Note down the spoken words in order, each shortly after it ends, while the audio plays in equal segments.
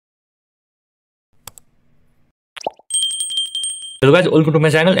Hello guys, welcome to my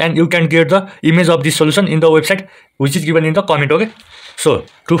channel, and you can get the image of this solution in the website which is given in the comment. Okay, so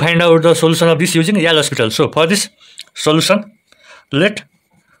to find out the solution of this using Yale Hospital, so for this solution, let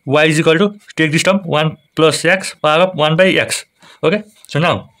y is equal to, take this term 1 plus x power of 1 by x. Okay, so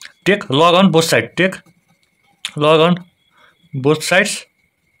now take log on both sides, take log on both sides,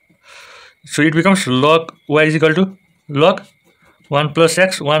 so it becomes log y is equal to log 1 plus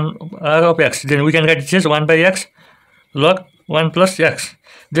x 1 power of x. Then we can write this as 1 by x log 1 plus x.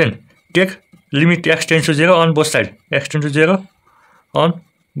 Then take limit x tends to 0 on both sides, x tends to 0 on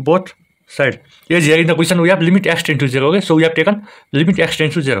both sides. Yes, here in the question we have limit x tends to 0. Okay, so we have taken limit x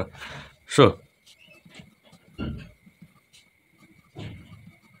tends to 0. So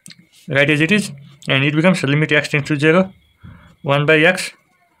write as it is, and it becomes limit x tends to 0 1 by x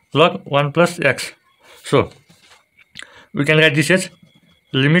log 1 plus x. So we can write this as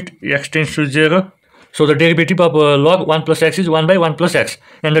limit x tends to 0. So the derivative of log 1 plus x is 1 by 1 plus x,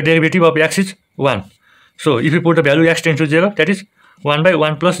 and the derivative of x is 1. So if you put the value x tends to 0, that is 1 by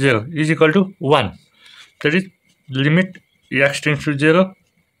 1 plus 0 is equal to 1. That is limit x tends to 0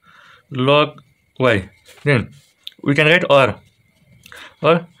 log y. Then we can write or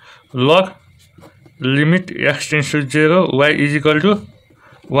log limit x tends to 0 y is equal to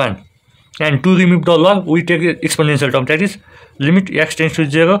 1. And to remove the log, we take the exponential term, that is limit x tends to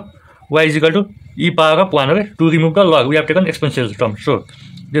 0 y is equal to e power of 1. Okay, to remove the log we have taken exponential term. So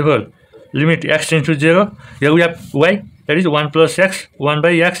therefore limit x tends to 0, here we have y, that is 1 plus x 1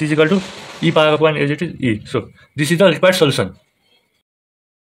 by x is equal to e power of 1 as it is e. So this is the required solution.